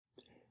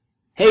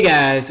Hey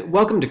guys,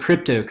 welcome to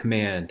Crypto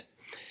Command.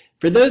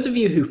 For those of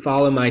you who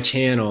follow my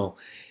channel,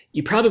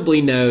 you probably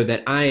know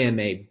that I am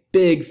a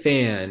big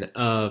fan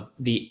of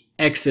the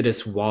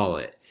Exodus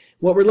wallet.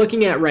 What we're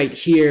looking at right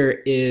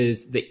here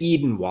is the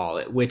Eden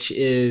wallet, which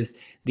is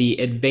the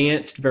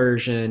advanced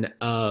version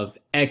of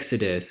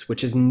Exodus,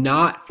 which is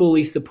not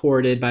fully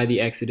supported by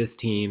the Exodus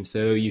team,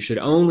 so you should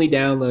only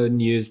download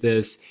and use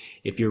this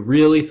if you're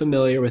really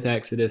familiar with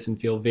Exodus and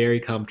feel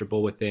very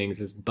comfortable with things,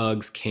 as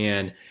bugs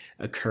can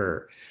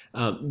occur.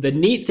 The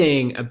neat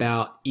thing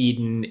about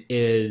Eden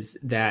is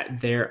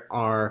that there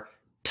are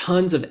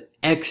tons of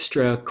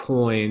extra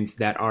coins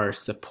that are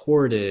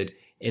supported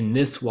in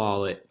this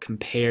wallet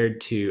compared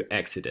to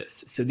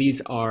Exodus. So these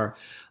are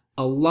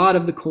a lot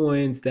of the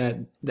coins that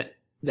the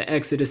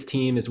Exodus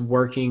team is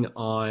working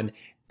on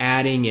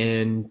adding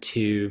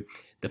into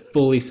the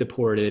fully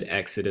supported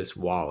Exodus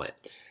wallet.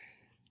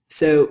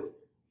 So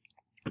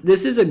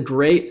this is a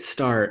great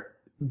start,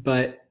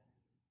 but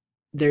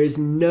there's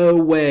no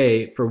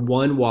way for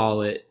one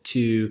wallet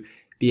to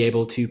be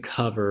able to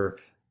cover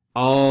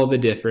all the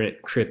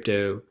different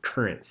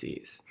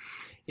cryptocurrencies.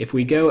 If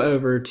we go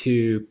over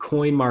to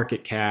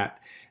CoinMarketCap,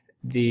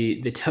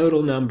 the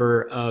total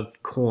number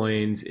of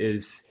coins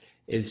is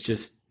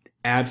just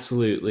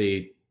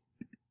absolutely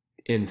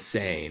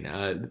insane.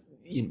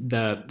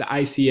 The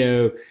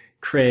ICO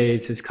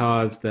craze has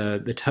caused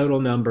the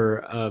total number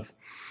of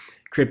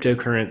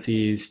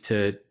cryptocurrencies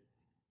to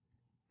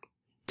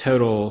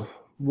total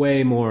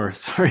way more.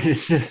 Sorry to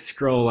just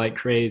scroll like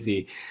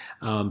crazy,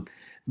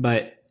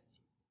 but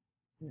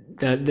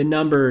the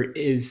number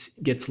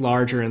gets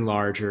larger and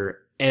larger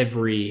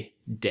every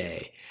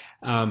day,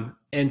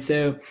 and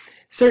so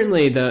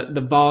certainly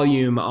the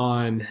volume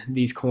on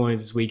these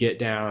coins as we get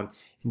down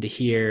into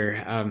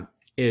here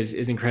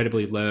is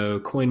incredibly low.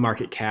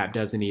 CoinMarketCap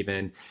doesn't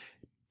even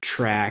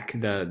track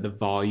the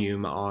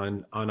volume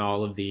on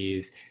all of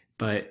these,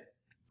 but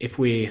if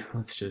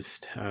let's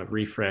just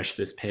refresh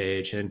this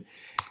page and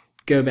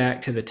go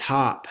back to the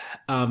top.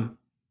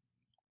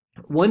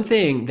 One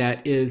thing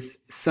that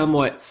is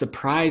somewhat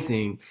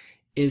surprising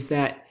is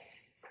that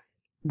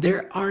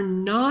there are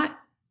not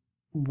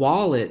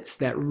wallets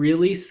that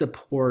really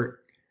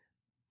support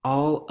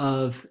all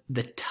of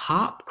the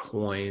top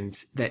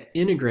coins that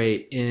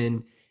integrate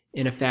in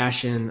a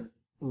fashion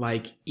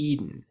like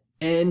Eden.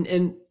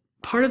 And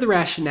part of the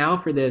rationale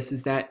for this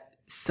is that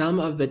some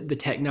of the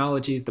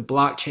technologies, the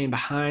blockchain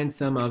behind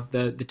some of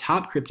the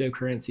top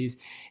cryptocurrencies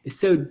is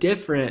so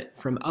different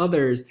from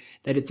others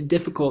that it's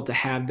difficult to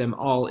have them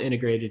all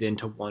integrated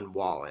into one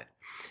wallet.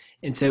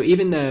 And so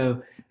even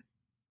though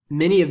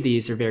many of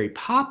these are very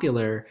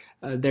popular,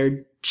 there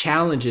are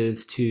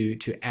challenges to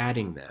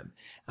adding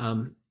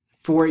them.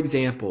 For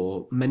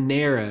example,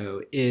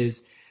 Monero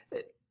is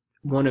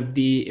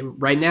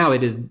right now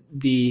it is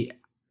the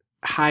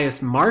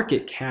highest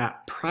market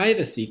cap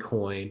privacy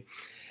coin.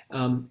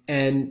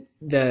 And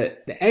the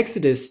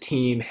Exodus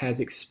team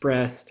has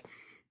expressed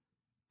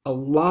a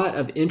lot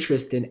of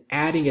interest in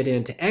adding it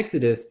into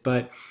Exodus,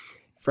 but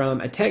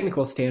from a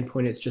technical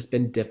standpoint, it's just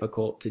been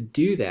difficult to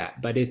do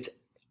that. But it's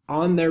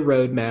on their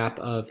roadmap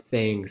of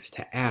things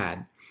to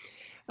add.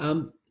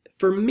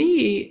 For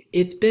me,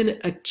 it's been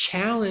a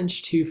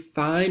challenge to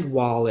find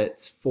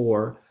wallets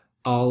for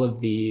all of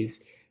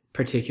these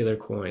particular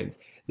coins.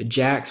 The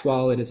Jax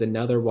Wallet is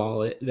another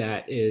wallet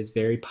that is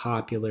very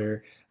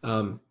popular.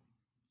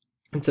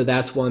 And so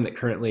that's one that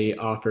currently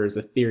offers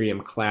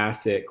Ethereum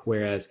Classic,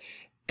 whereas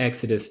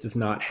Exodus does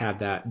not have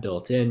that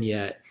built in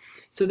yet.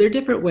 So there are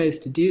different ways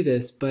to do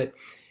this, but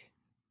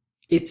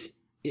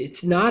it's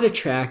not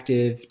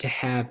attractive to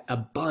have a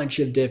bunch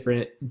of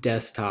different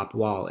desktop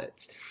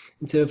wallets.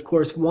 And so, of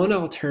course, one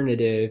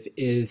alternative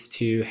is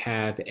to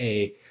have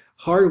a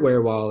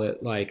hardware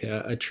wallet like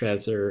a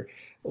Trezor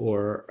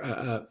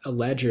or a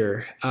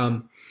Ledger.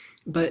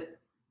 But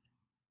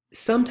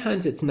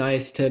sometimes it's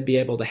nice to be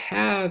able to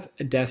have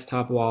a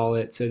desktop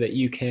wallet so that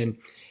you can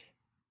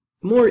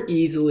more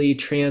easily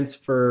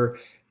transfer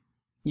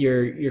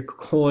your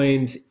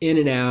coins in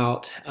and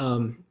out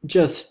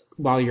just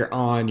while you're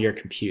on your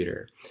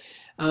computer.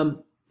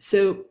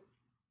 So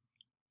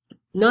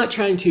not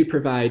trying to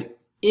provide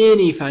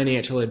any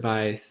financial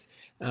advice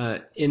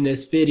in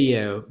this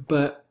video,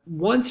 but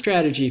one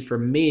strategy for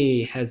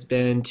me has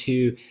been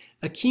to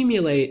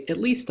accumulate at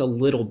least a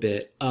little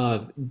bit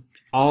of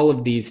all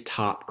of these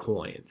top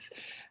coins.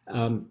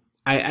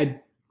 I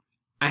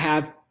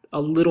have a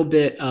little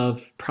bit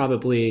of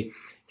probably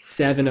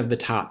 7 of the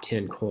top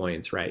 10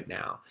 coins right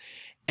now.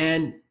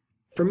 And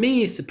for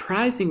me,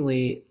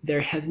 surprisingly, there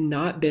has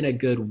not been a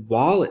good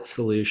wallet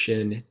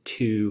solution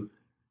to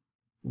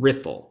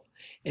Ripple.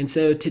 And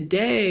so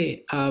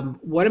today,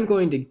 what I'm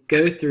going to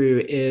go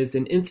through is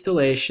an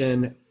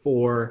installation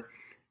for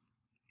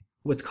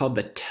what's called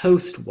the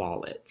Toast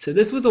wallet. So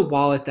this was a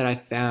wallet that I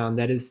found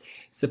that is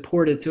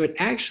supported. So it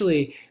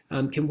actually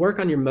can work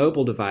on your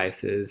mobile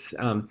devices.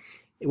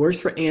 It works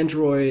for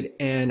Android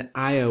and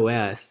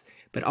iOS,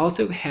 but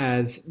also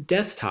has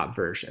desktop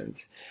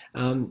versions.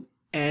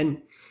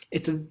 And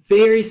it's a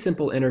very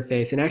simple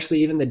interface, and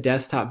actually even the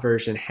desktop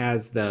version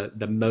has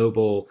the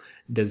mobile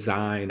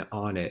design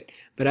on it.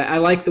 But I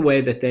like the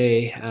way that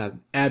they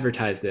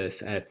advertise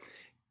this.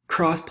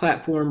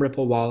 Cross-platform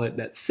Ripple wallet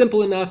that's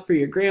simple enough for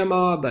your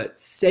grandma, but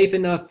safe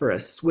enough for a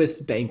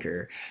Swiss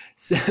banker.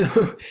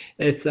 So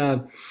it's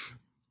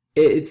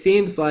it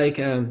seems like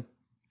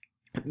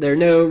there are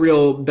no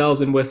real bells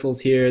and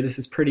whistles here. This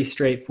is pretty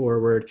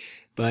straightforward,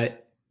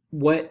 but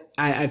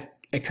I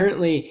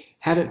currently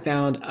haven't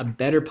found a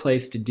better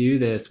place to do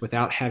this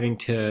without having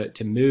to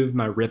move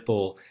my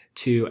Ripple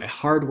to a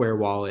hardware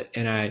wallet,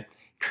 and I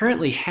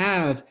currently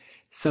have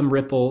some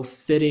Ripple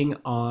sitting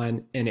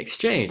on an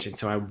exchange, and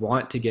so I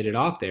want to get it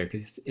off there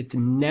because it's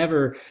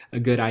never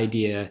a good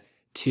idea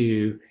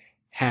to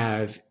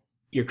have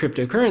your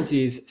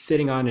cryptocurrencies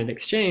sitting on an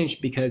exchange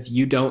because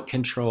you don't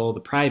control the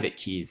private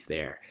keys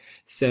there.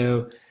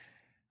 So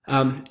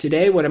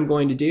today what I'm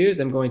going to do is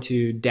I'm going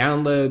to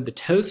download the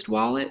Toast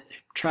wallet,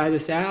 try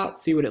this out,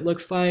 see what it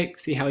looks like,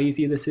 see how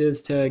easy this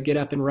is to get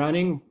up and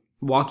running,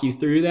 walk you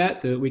through that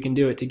so that we can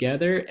do it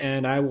together,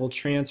 and I will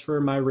transfer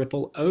my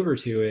Ripple over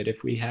to it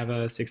if we have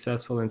a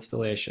successful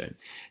installation.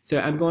 So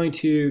I'm going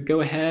to go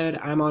ahead,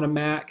 I'm on a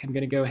Mac, I'm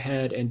going to go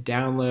ahead and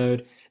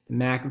download the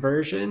Mac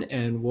version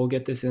and we'll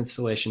get this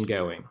installation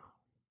going.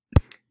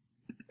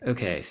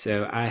 Okay,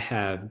 so I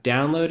have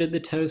downloaded the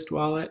Toast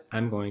wallet.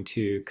 I'm going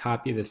to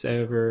copy this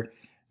over.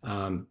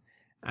 I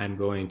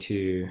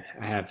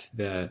have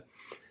the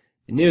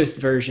newest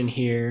version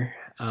here,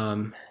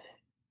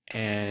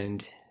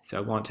 and so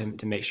I want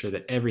to make sure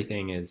that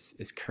everything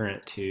is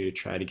current to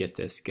try to get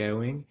this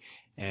going.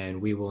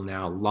 And we will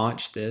now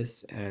launch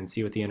this and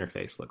see what the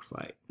interface looks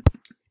like.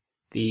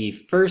 The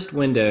first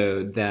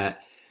window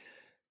that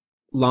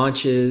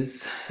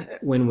launches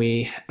when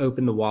we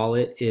open the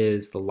wallet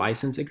is the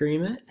license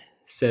agreement.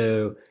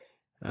 So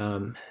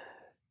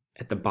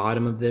at the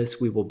bottom of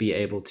this, we will be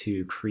able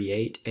to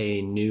create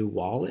a new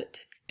wallet.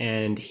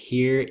 And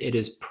here it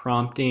is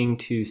prompting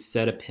to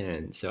set a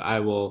PIN. So I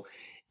will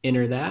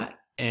enter that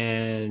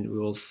and we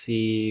will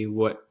see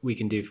what we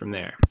can do from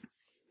there.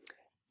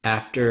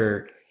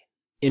 After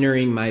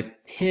entering my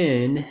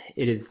PIN,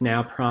 it is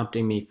now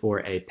prompting me for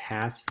a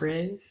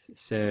passphrase.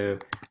 So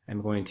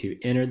I'm going to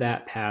enter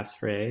that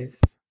passphrase.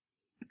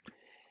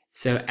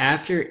 So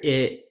after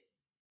you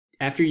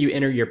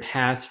enter your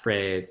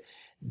passphrase,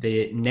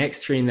 the next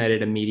screen that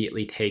it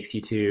immediately takes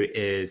you to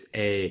is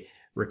a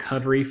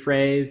recovery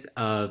phrase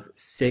of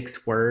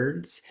 6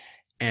 words.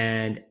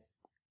 And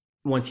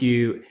once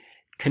you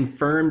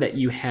confirm that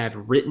you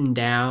have written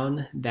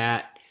down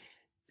that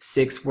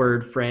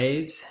 6-word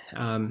phrase,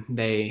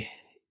 they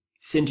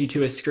send you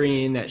to a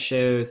screen that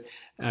shows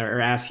or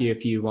asks you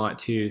if you want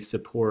to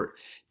support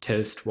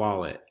Toast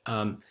Wallet.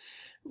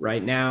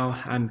 Right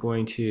now, I'm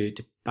going to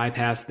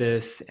bypass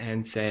this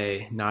and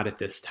say not at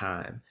this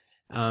time.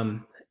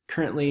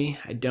 Currently,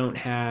 I don't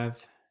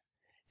have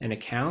an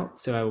account,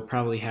 so I will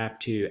probably have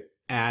to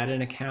add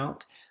an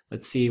account.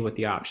 Let's see what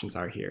the options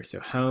are here. So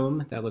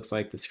home, that looks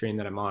like the screen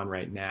that I'm on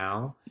right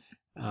now.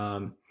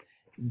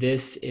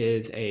 This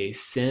is a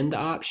send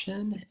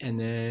option, and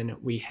then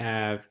we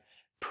have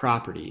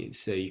properties.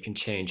 So you can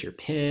change your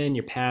PIN,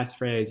 your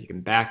passphrase, you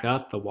can back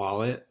up the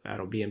wallet,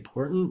 that'll be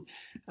important.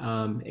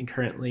 And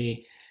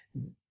currently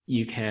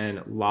you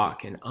can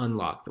lock and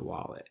unlock the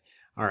wallet.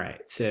 All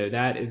right, so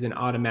that is an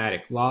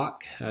automatic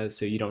lock,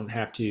 so you don't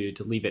have to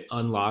leave it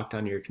unlocked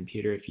on your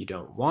computer if you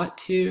don't want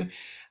to.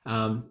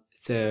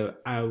 So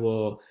I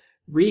will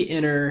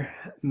re-enter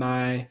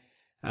my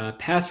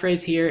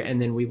passphrase here,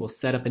 and then we will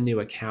set up a new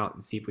account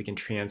and see if we can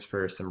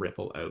transfer some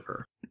Ripple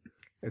over.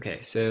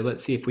 Okay, so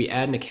let's see if we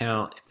add an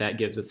account, if that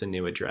gives us a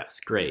new address.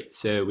 Great,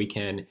 so we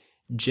can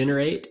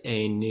generate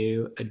a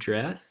new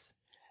address.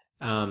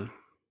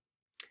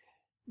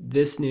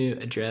 This new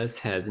address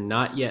has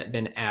not yet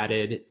been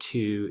added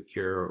to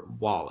your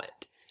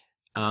wallet.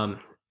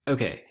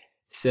 Okay,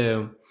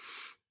 so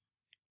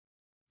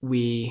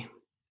we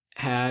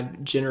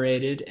have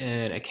generated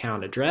an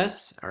account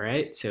address. All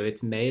right, so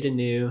it's made a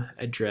new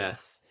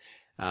address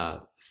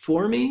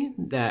for me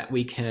that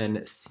we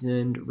can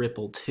send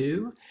Ripple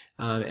to,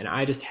 and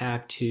I just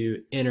have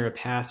to enter a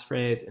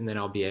passphrase, and then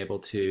I'll be able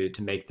to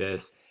make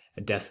this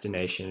a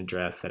destination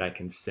address that I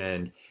can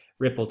send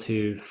Ripple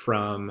to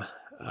from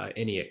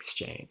any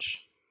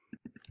exchange.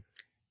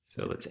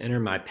 So let's enter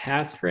my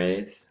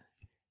passphrase,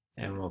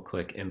 and we'll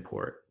click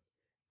import.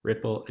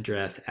 Ripple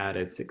address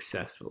added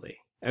successfully.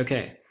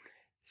 Okay,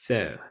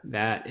 so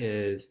that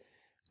is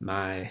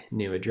my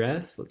new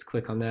address. Let's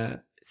click on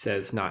that. It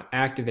says not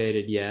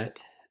activated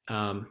yet.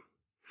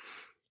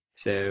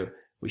 So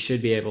we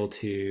should be able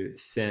to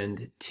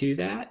send to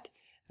that.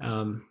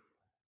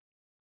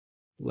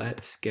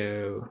 Let's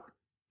go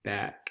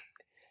back.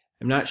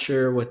 I'm not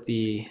sure what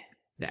the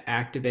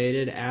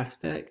activated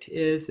aspect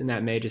is, and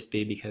that may just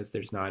be because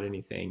there's not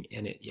anything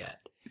in it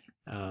yet.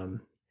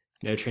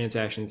 No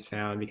transactions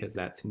found because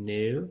that's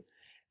new.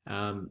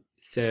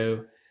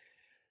 So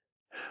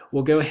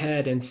we'll go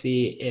ahead and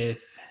see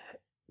if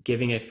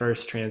giving a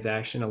first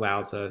transaction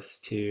allows us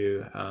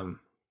to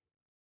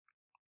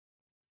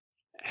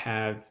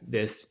have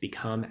this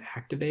become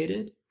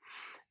activated.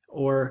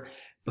 Or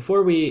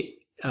before we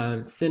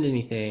send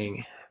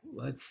anything,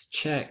 let's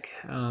check.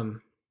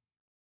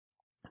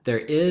 There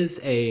is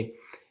a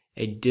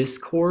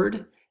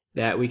Discord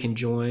that we can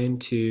join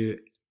to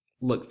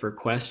look for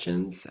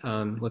questions.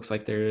 Looks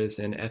like there is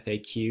an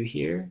FAQ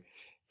here.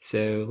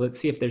 So let's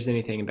see if there's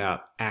anything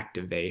about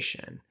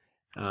activation.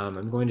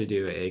 I'm going to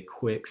do a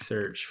quick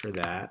search for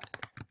that.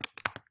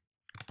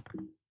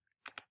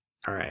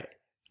 All right.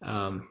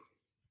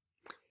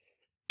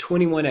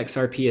 21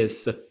 XRP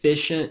is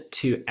sufficient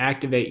to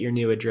activate your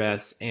new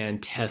address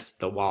and test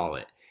the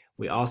wallet.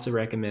 We also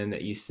recommend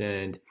that you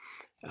send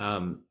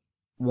 1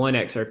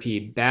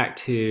 XRP back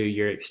to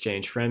your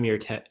exchange from your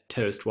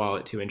Toast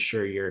wallet to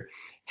ensure you're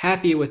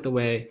happy with the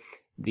way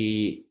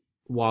the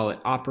wallet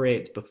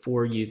operates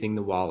before using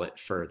the wallet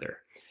further.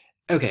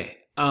 Okay,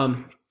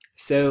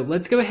 so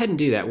let's go ahead and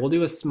do that. We'll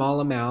do a small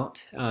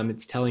amount.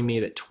 It's telling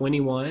me that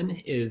 21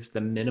 is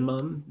the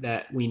minimum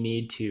that we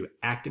need to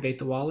activate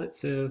the wallet.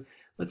 So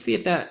let's see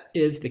if that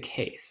is the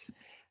case.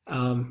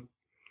 All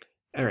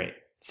right,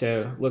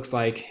 so looks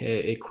like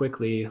it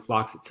quickly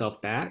locks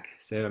itself back.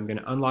 So I'm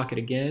gonna unlock it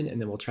again,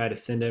 and then we'll try to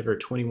send over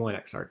 21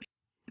 XRP.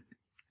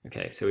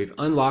 Okay, so we've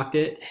unlocked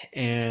it,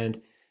 and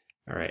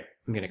all right,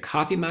 I'm gonna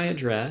copy my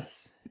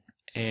address,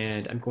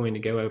 and I'm going to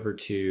go over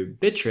to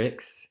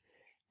Bittrex,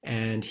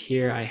 and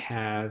here I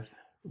have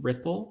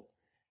Ripple,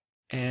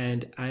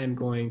 and I am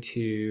going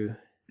to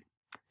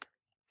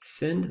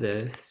send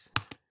this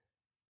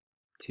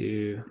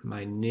to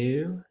my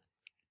new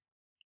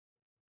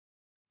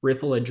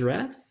Ripple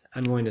address.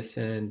 I'm going to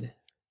send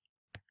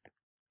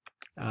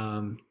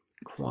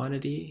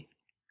quantity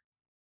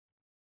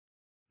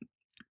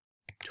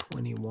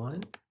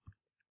 21.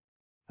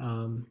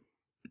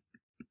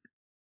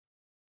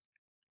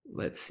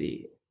 Let's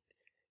see.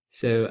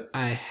 So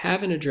I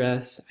have an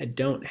address. I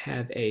don't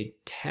have a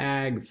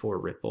tag for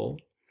Ripple.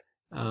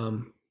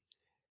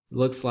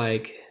 Looks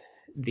like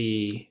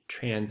the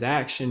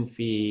transaction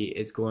fee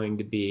is going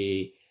to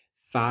be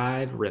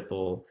 5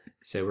 Ripple.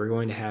 So we're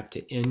going to have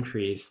to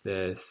increase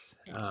this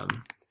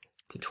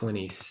to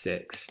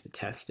 26 to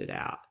test it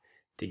out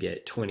to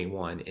get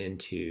 21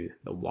 into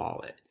the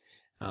wallet.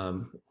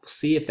 We'll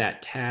see if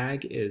that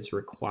tag is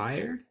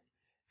required.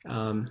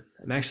 I'm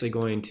actually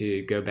going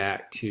to go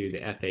back to the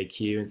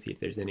FAQ and see if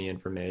there's any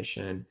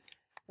information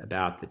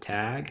about the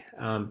tag.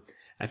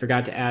 I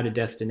forgot to add a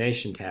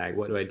destination tag.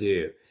 What do I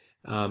do?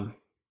 All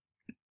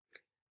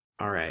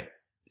right,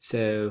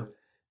 so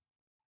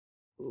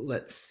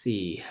let's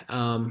see.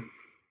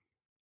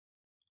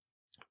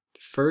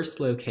 First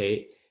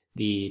locate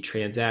the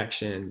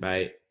transaction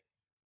by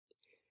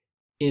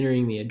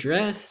entering the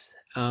address,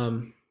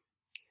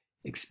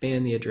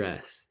 expand the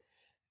address.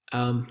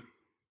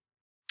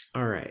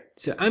 All right,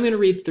 so I'm going to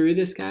read through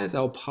this, guys.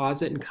 I'll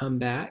pause it and come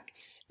back,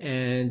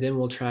 and then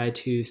we'll try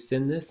to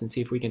send this and see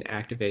if we can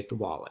activate the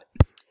wallet.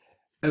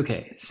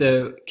 Okay,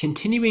 so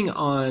continuing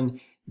on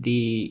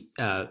the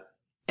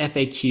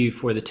FAQ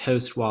for the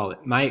Toast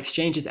wallet, my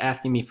exchange is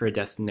asking me for a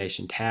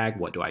destination tag.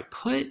 What do I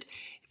put?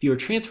 If you are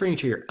transferring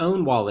to your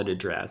own wallet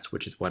address,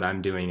 which is what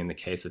I'm doing in the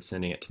case of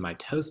sending it to my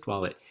Toast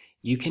wallet,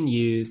 you can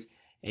use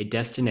a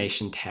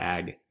destination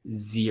tag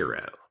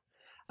 0.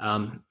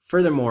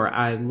 Furthermore,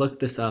 I looked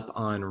this up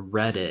on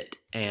Reddit,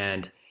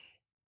 and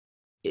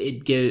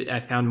I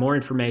found more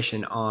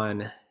information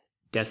on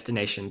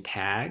destination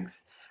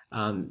tags.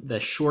 The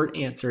short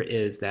answer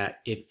is that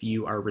if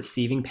you are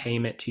receiving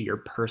payment to your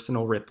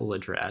personal Ripple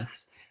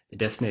address, the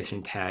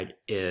destination tag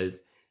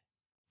is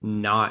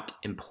not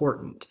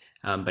important.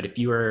 But if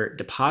you are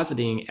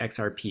depositing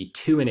XRP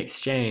to an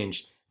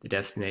exchange, the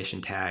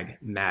destination tag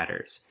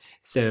matters.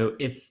 So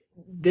if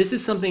this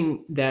is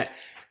something that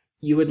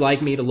you would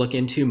like me to look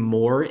into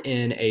more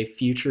in a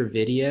future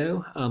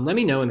video, let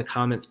me know in the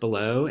comments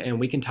below, and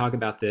we can talk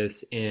about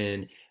this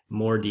in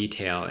more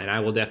detail. And I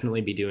will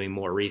definitely be doing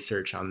more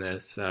research on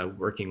this,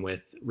 working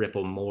with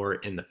Ripple more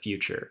in the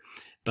future.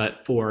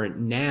 But for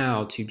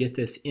now, to get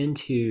this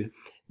into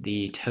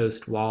the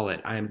Toast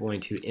wallet, I am going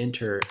to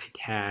enter a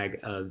tag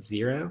of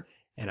 0,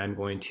 and I'm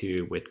going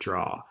to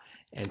withdraw.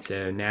 And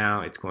so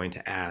now it's going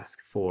to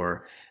ask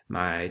for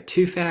my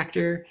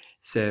 2-factor.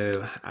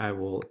 So I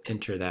will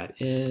enter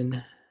that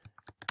in,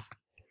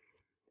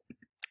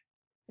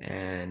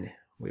 and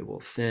we will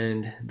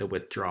send the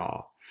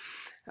withdrawal.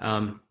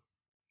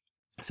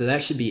 So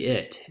that should be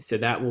it. So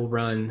that will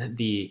run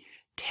the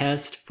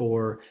test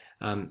for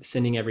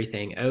sending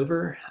everything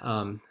over,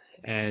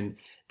 and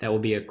that will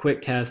be a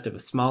quick test of a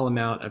small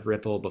amount of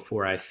Ripple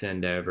before I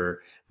send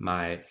over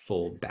my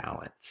full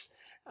balance.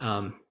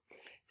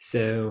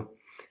 So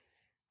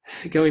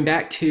going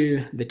back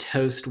to the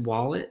Toast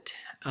wallet,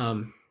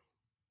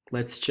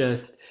 let's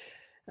just,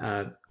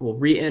 we'll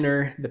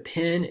re-enter the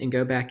PIN and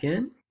go back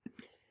in.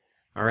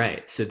 All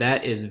right, so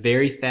that is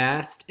very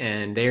fast,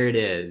 and there it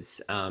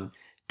is.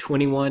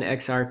 21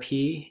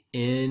 XRP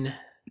in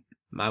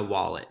my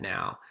wallet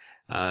now.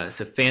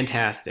 So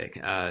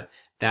fantastic.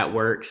 That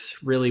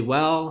works really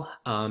well.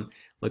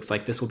 Looks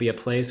like this will be a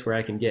place where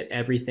I can get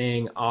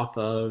everything off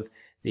of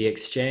the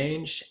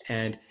exchange,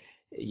 and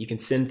you can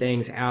send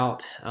things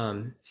out,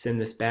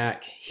 send this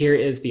back. Here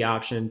is the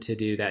option to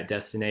do that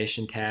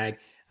destination tag.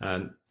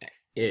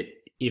 It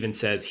even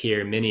says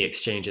here many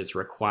exchanges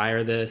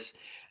require this.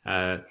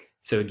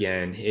 So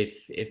again,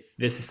 if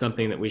this is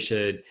something that we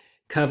should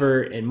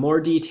cover in more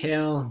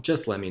detail,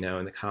 just let me know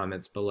in the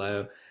comments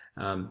below.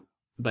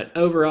 But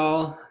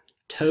overall,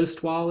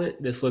 Toast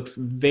Wallet, this looks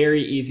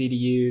very easy to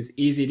use,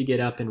 easy to get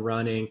up and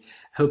running.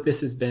 Hope this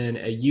has been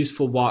a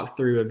useful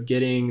walkthrough of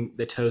getting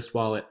the Toast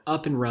Wallet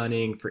up and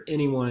running for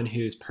anyone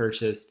who's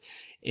purchased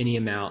any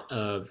amount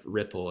of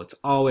Ripple. It's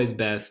always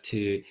best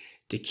to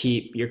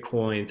keep your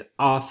coins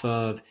off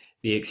of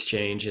the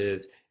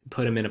exchanges,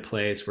 put them in a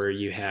place where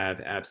you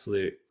have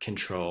absolute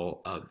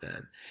control of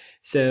them.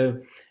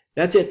 So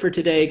that's it for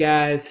today,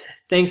 guys.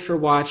 Thanks for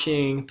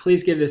watching.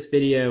 Please give this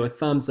video a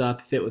thumbs up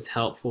if it was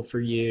helpful for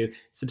you.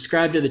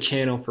 Subscribe to the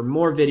channel for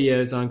more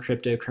videos on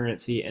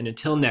cryptocurrency. And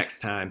until next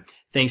time,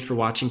 thanks for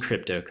watching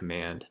Crypto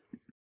Command.